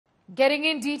Getting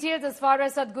in details as far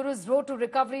as Sadhguru's road to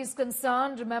recovery is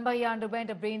concerned, remember he underwent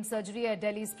a brain surgery at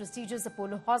Delhi's prestigious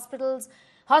Apollo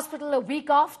Hospital a week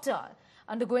after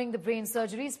undergoing the brain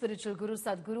surgery. Spiritual Guru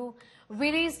Sadhguru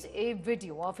released a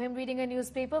video of him reading a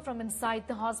newspaper from inside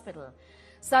the hospital.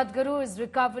 Sadhguru is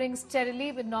recovering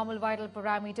steadily with normal vital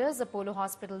parameters. Apollo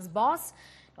Hospital's boss,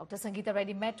 Dr. Sangita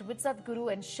Reddy, met with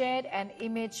Sadhguru and shared an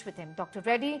image with him. Dr.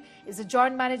 Reddy is the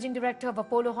Joint Managing Director of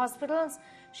Apollo Hospitals.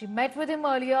 She met with him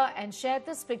earlier and shared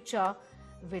this picture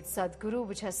with Sadhguru,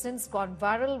 which has since gone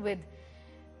viral with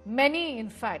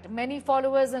many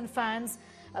followers and fans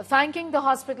thanking the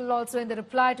hospital also in the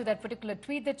reply to that particular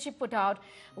tweet that she put out,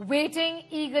 waiting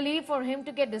eagerly for him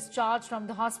to get discharged from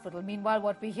the hospital. Meanwhile,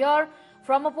 what we hear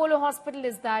from Apollo Hospital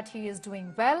is that he is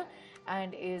doing well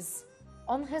and is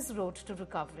on his road to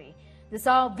recovery. This is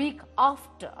a week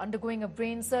after undergoing a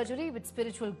brain surgery, with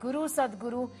spiritual Guru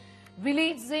Sadhguru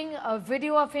releasing a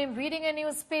video of him reading a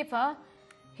newspaper.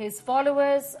 His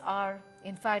followers have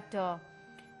in fact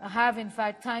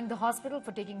thanked the hospital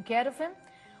for taking care of him.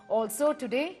 Also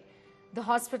today, the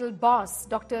hospital boss,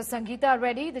 Dr. Sangita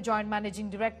Reddy, the Joint Managing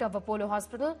Director of Apollo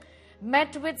Hospital,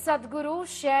 met with Sadhguru,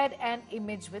 shared an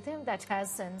image with him that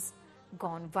has since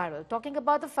gone viral, talking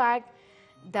about the fact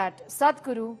that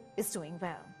Sadhguru is doing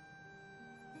well.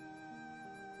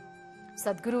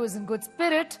 Sadhguru is in good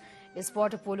spirit, is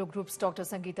what Apollo Group's Dr.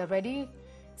 Sangita Reddy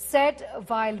said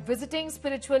while visiting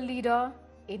spiritual leader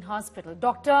in hospital.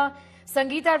 Dr.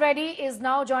 Sangita Reddy is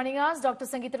now joining us. Dr.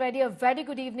 Sangita Reddy, a very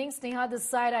good evening. Sneha this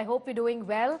side. I hope you're doing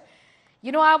well.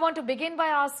 You know, I want to begin by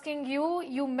asking you,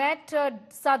 you met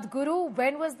Sadhguru.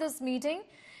 When was this meeting?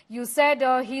 You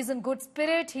said he's in good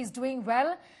spirit, he's doing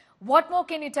well. What more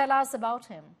can you tell us about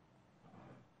him?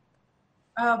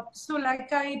 So like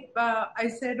I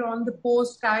said on the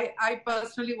post, I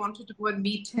personally wanted to go and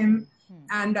meet him.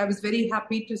 And I was very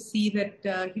happy to see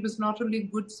that he was not only in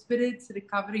good spirits,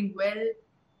 recovering well,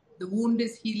 the wound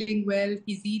is healing well,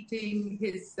 he's eating,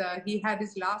 he had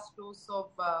his last dose of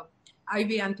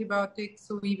IV antibiotics,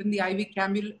 so even the IV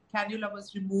cannula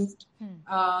was removed.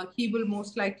 He will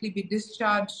most likely be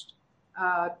discharged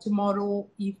tomorrow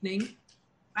evening.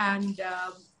 And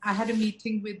I had a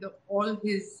meeting with all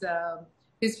his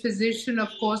physician, of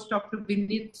course, Dr.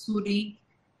 Vinit Suri.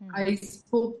 I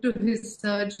spoke to his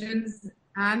surgeons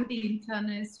and the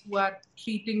internists who are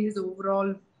treating his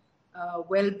overall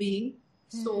well-being.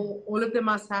 So all of them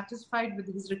are satisfied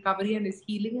with his recovery and his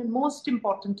healing. And most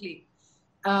importantly,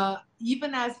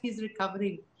 even as he's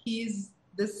recovering, he is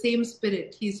the same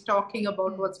spirit. He's talking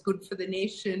about what's good for the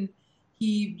nation.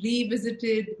 He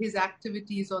revisited his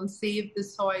activities on Save the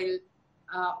Soil,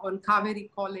 on Kaveri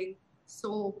Calling.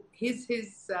 So his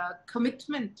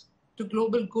commitment to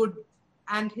global good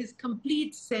and his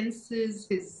complete senses,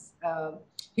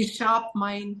 his sharp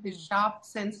mind, his sharp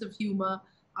sense of humor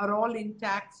are all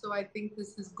intact. So I think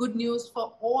this is good news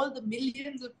for all the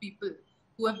millions of people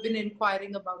who have been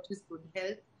inquiring about his good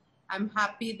health. I'm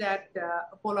happy that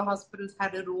Apollo Hospitals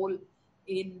had a role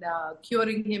in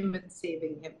curing him and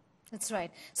saving him. That's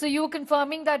right. So you were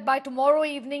confirming that by tomorrow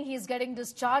evening he is getting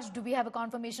discharged. Do we have a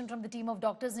confirmation from the team of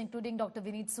doctors, including Dr.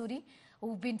 Vinit Suri,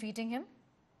 who've been treating him?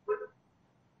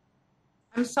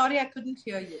 I'm sorry, I couldn't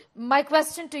hear you. My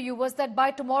question to you was that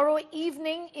by tomorrow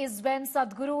evening is when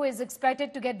Sadhguru is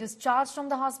expected to get discharged from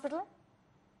the hospital?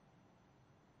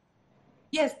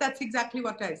 Yes, that's exactly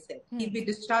what I said. He'll be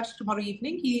discharged tomorrow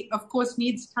evening. He, of course,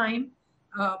 needs time,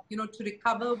 to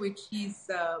recover, which he's,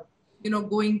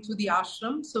 going to the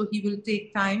ashram. So he will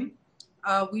take time.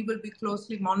 We will be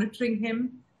closely monitoring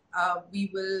him.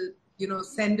 We will,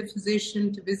 send a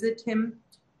physician to visit him.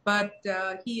 But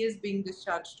he is being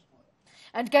discharged.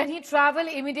 And can he travel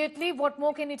immediately? What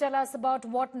more can you tell us about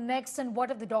what next and what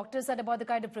have the doctors said about the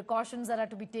kind of precautions that are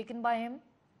to be taken by him?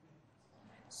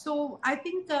 So I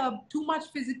think too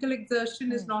much physical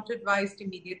exertion is not advised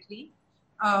immediately.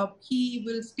 He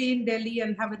will stay in Delhi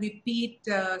and have a repeat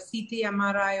CT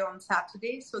MRI on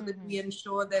Saturday so that we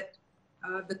ensure that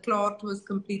the clot was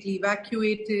completely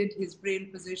evacuated, his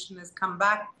brain position has come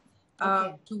back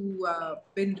to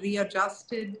been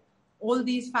readjusted. All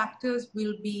these factors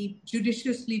will be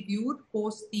judiciously viewed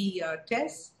post the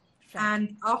test.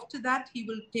 And after that, he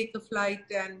will take a flight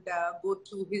and go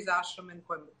to his ashram in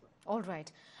Coimbatore. All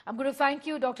right. I'm going to thank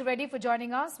you, Dr. Reddy, for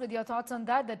joining us with your thoughts on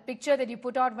that. That picture that you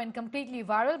put out went completely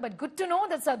viral, but good to know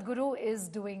that Sadhguru is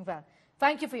doing well.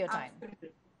 Thank you for your time.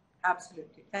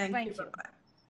 Absolutely. Thank you. Bye-bye.